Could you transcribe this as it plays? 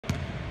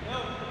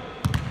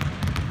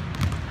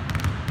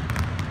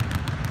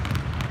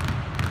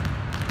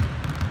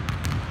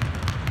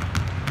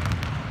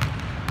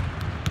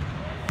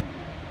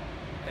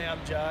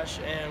Josh,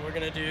 and we're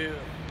gonna do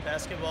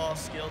basketball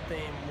skill theme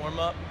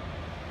warm-up.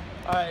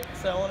 All right,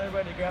 so I want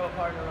everybody to grab a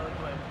partner really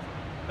quick.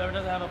 Whoever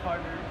doesn't have a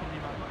partner can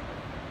be my partner.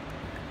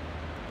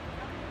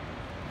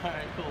 All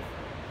right, cool.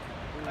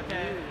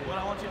 Okay, what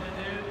I want you to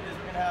do is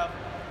we're gonna have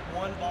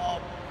one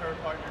ball per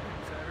partner.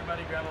 So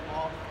everybody grab a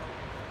ball.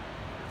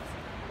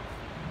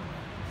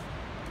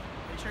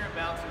 Make sure it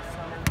bounces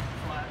somewhere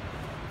flat.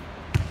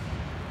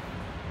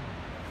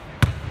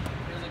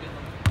 Here's a good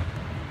one.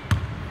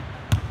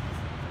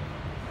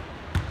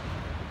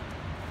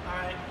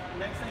 Alright,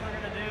 next thing we're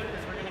going to do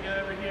is we're going to go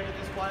over here to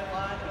this white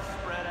line and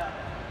spread out.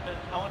 But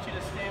I want you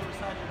to stand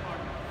beside your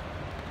partner.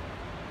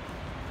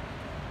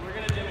 We're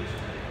going to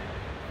demonstrate.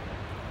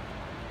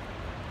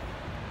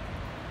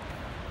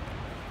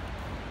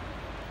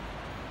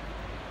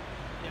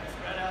 Yeah,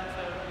 spread out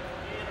so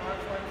be an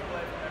arm's length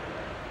away from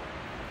everybody.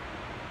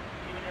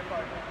 Even your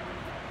partner.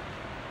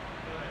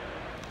 Go ahead.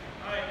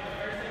 Alright, the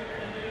first thing we're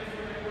going to do is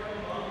we're going to work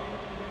on ball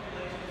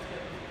manipulation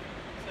skills.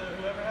 So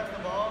whoever has the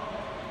ball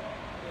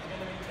is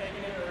going to be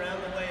taking it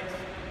around the waist.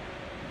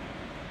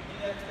 Do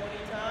that 20